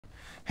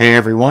Hey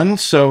everyone,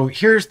 so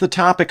here's the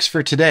topics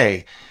for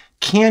today.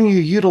 Can you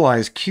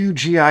utilize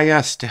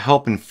QGIS to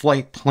help in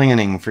flight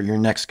planning for your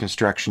next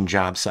construction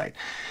job site?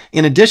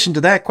 In addition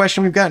to that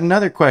question, we've got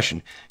another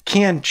question.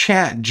 Can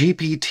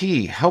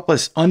GPT help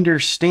us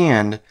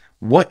understand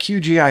what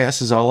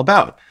QGIS is all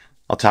about?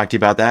 I'll talk to you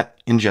about that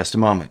in just a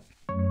moment.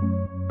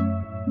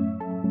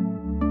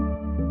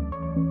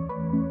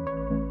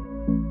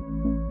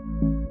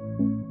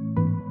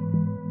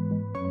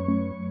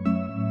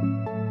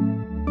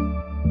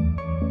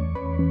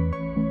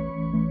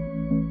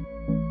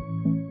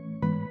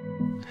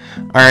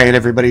 All right,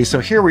 everybody. So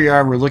here we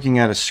are. We're looking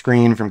at a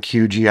screen from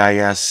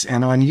QGIS.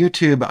 And on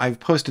YouTube, I've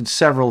posted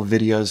several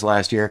videos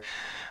last year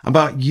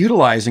about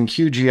utilizing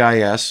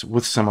QGIS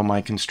with some of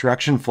my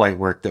construction flight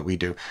work that we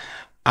do.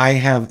 I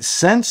have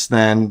since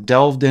then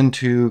delved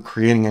into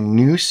creating a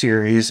new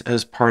series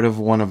as part of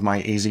one of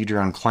my AZ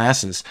drone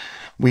classes.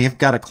 We have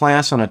got a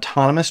class on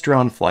autonomous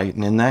drone flight,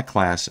 and in that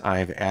class,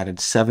 I've added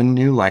 7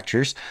 new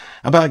lectures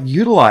about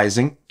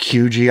utilizing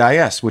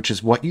QGIS, which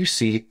is what you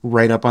see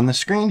right up on the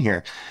screen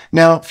here.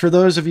 Now, for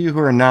those of you who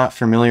are not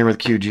familiar with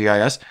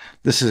QGIS,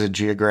 this is a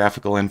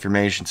geographical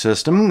information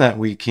system that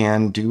we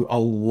can do a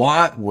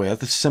lot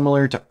with,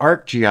 similar to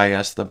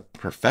ArcGIS, the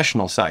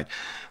professional side.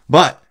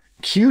 But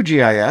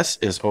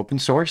QGIS is open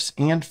source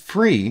and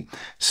free,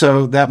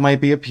 so that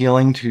might be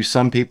appealing to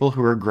some people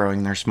who are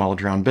growing their small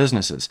drone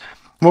businesses.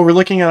 What we're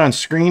looking at on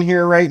screen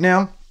here right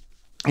now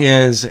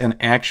is an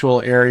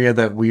actual area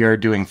that we are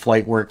doing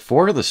flight work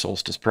for, the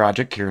Solstice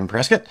project here in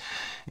Prescott.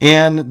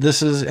 And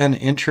this is an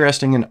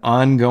interesting and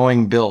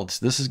ongoing build.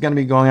 This is going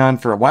to be going on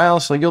for a while,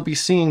 so you'll be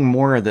seeing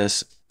more of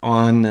this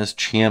on this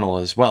channel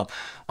as well,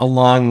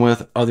 along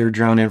with other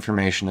drone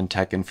information and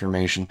tech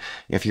information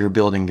if you're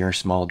building your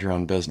small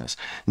drone business.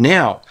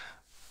 Now,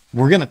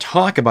 we're going to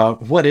talk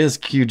about what is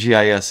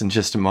QGIS in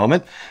just a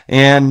moment,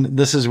 and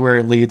this is where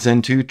it leads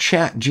into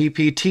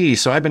ChatGPT.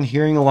 So I've been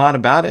hearing a lot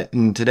about it,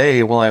 and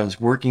today, while I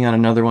was working on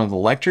another one of the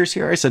lectures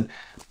here, I said,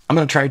 I'm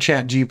going to try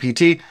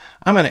ChatGPT.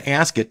 I'm going to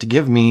ask it to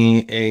give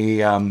me a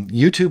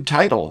YouTube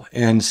title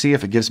and see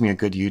if it gives me a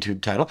good YouTube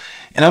title.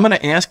 And I'm going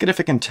to ask it if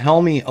it can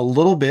tell me a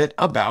little bit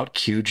about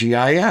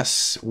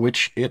QGIS,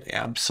 which it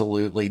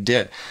absolutely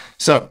did.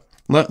 So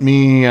let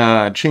me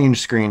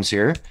change screens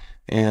here.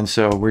 And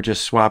so we're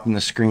just swapping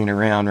the screen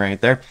around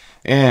right there.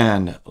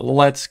 And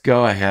let's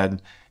go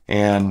ahead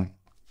and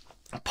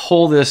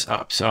pull this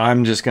up. So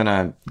I'm just going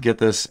to get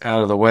this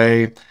out of the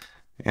way.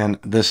 And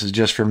this is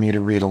just for me to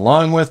read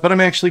along with, but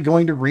I'm actually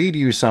going to read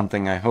you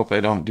something. I hope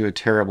I don't do a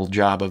terrible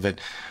job of it,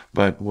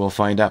 but we'll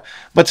find out.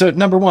 But so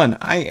number one,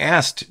 I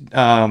asked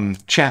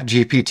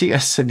ChatGPT, I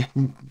said,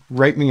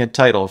 write me a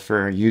title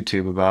for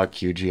YouTube about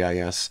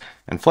QGIS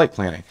and flight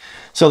planning.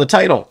 So the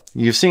title,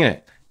 you've seen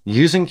it.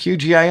 Using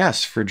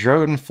QGIS for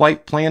drone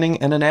flight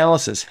planning and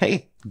analysis.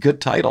 Hey, good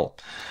title.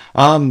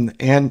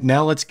 And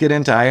now let's get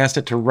into, I asked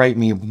it to write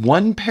me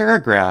one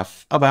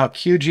paragraph about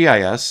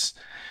QGIS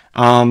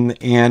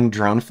and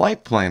drone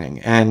flight planning.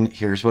 And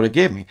here's what it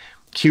gave me.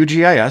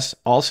 QGIS,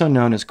 also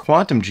known as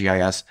Quantum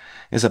GIS,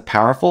 is a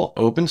powerful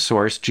open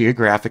source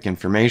geographic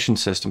information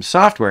system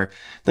software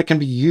that can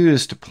be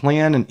used to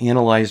plan and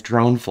analyze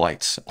drone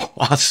flights.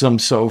 Awesome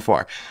so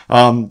far.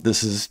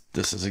 This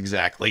is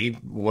exactly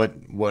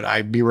what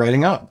I'd be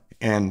writing up,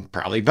 and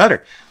probably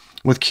better.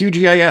 With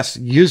QGIS,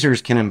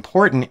 users can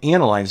import and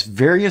analyze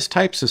various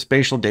types of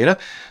spatial data,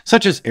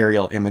 such as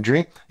aerial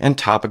imagery and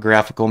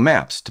topographical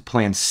maps, to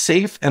plan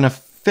safe and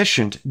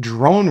efficient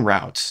drone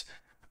routes.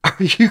 Are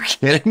you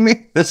kidding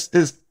me? This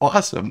is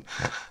awesome.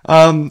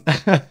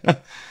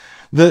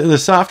 The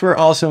software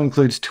also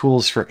includes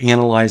tools for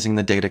analyzing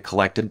the data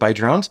collected by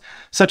drones,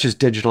 such as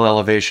digital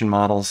elevation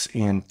models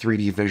and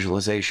 3D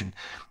visualization.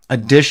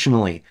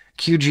 Additionally,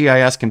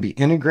 QGIS can be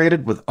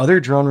integrated with other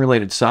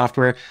drone-related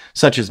software,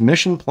 such as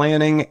mission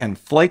planning and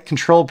flight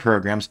control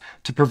programs,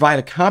 to provide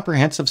a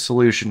comprehensive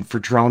solution for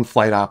drone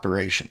flight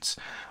operations.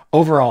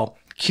 Overall,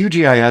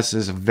 QGIS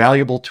is a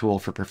valuable tool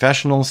for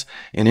professionals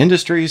in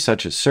industries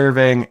such as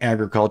surveying,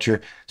 agriculture,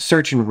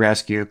 search and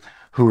rescue,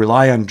 who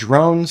rely on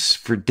drones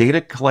for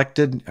data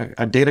collection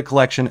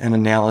and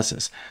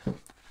analysis.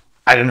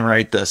 I didn't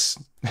write this.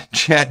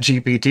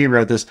 ChatGPT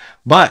wrote this,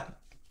 but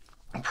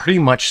pretty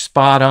much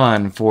spot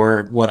on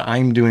for what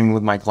I'm doing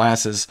with my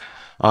classes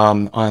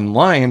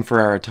online for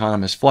our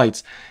autonomous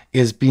flights,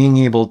 is being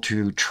able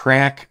to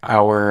track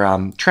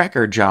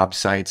our job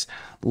sites,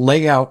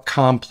 lay out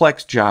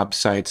complex job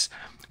sites,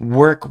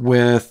 work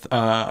with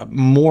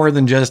more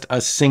than just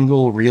a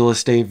single real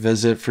estate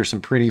visit for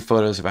some pretty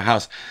photos of a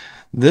house.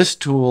 This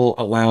tool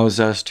allows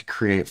us to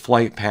create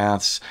flight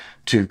paths,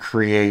 to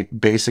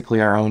create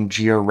basically our own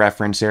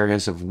geo-reference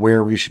areas of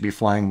where we should be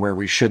flying, where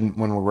we shouldn't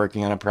when we're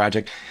working on a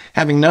project,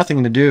 having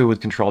nothing to do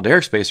with controlled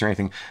airspace or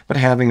anything, but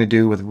having to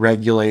do with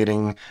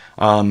regulating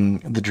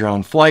the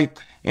drone flight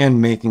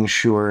and making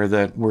sure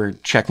that we're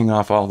checking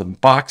off all the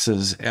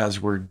boxes as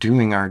we're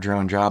doing our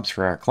drone jobs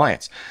for our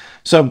clients.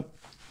 So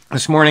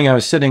this morning I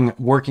was sitting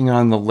working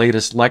on the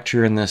latest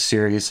lecture in this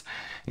series,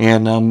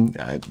 and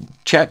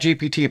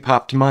ChatGPT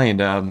popped to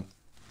mind.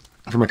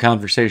 from a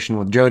conversation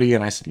with Jody,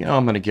 and I said,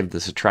 I'm going to give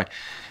this a try.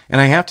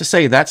 And I have to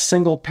say, that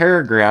single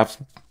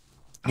paragraph,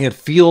 it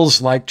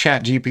feels like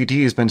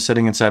ChatGPT has been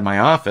sitting inside my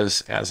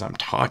office as I'm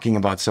talking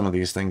about some of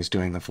these things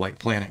doing the flight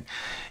planning.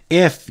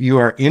 If you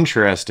are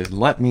interested,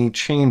 let me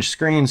change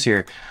screens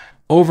here.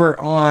 Over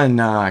on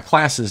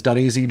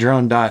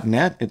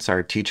classes.azdrone.net, it's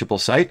our teachable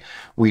site.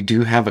 We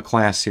do have a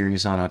class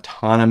series on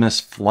autonomous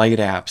flight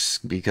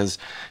apps because,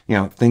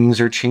 things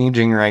are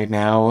changing right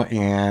now,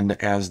 and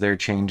as they're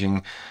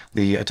changing,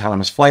 the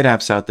autonomous flight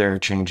apps out there are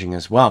changing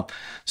as well.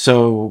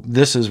 So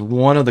this is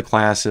one of the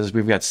classes.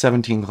 We've got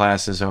 17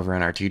 classes over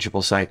on our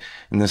teachable site,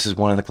 and this is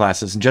one of the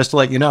classes. And just to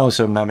let you know,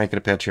 so I'm not making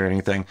a pitch or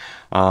anything,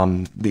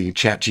 the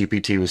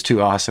ChatGPT was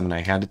too awesome and I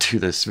had to do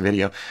this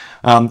video.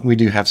 We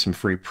do have some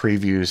free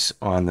previews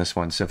on this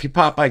one. So if you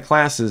pop by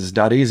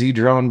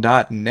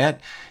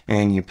classes.azdrone.net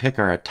and you pick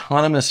our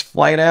autonomous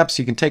flight apps,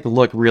 you can take a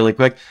look really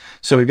quick.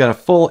 So we've got a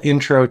full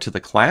intro to the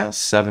class,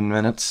 7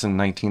 minutes and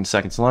 19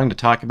 seconds long to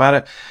talk about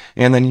it.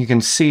 And then you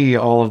can see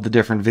all of the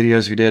different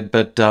videos we did.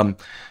 But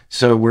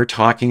so we're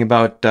talking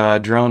about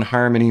drone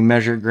harmony,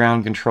 measured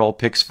ground control,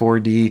 Pix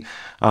 4D.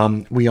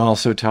 We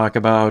also talk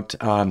about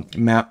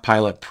Map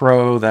Pilot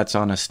Pro. That's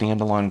on a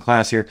standalone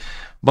class here.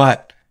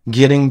 But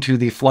getting to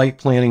the flight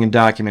planning and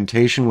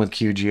documentation with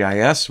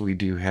QGIS, we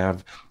do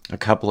have a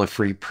couple of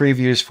free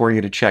previews for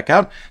you to check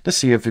out to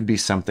see if it'd be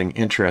something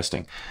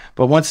interesting.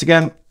 But once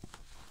again,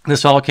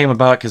 this all came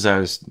about because I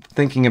was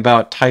thinking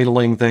about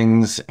titling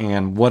things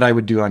and what I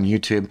would do on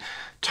YouTube,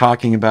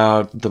 talking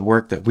about the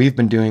work that we've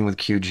been doing with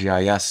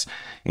QGIS.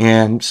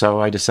 And so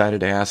I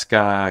decided to ask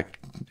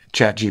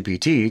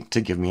ChatGPT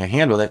to give me a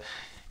hand with it.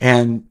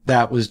 And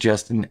that was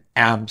just an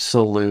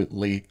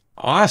absolutely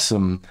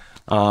awesome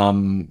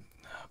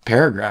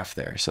paragraph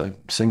there. So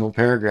single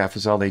paragraph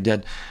is all they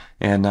did.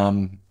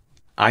 And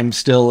I'm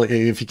still,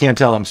 if you can't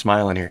tell, I'm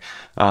smiling here.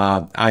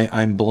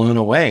 I'm blown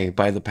away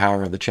by the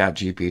power of the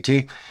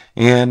ChatGPT.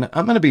 And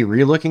I'm going to be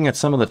relooking at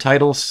some of the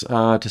titles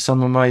to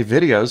some of my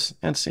videos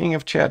and seeing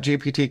if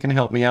ChatGPT can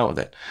help me out with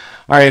it.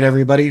 All right,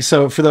 everybody.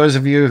 So for those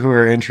of you who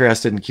are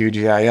interested in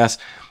QGIS,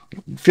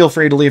 feel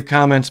free to leave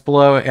comments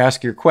below,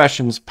 ask your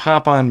questions,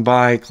 pop on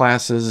by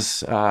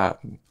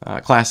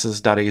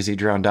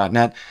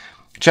classes.azdrone.net.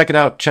 Check it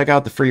out. Check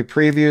out the free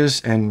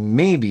previews, and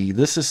maybe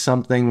this is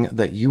something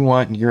that you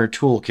want in your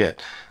toolkit,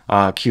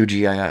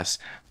 QGIS.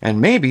 And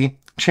maybe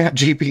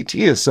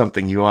ChatGPT is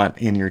something you want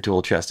in your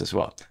tool chest as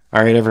well.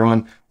 All right,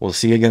 everyone. We'll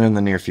see you again in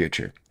the near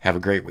future. Have a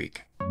great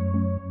week.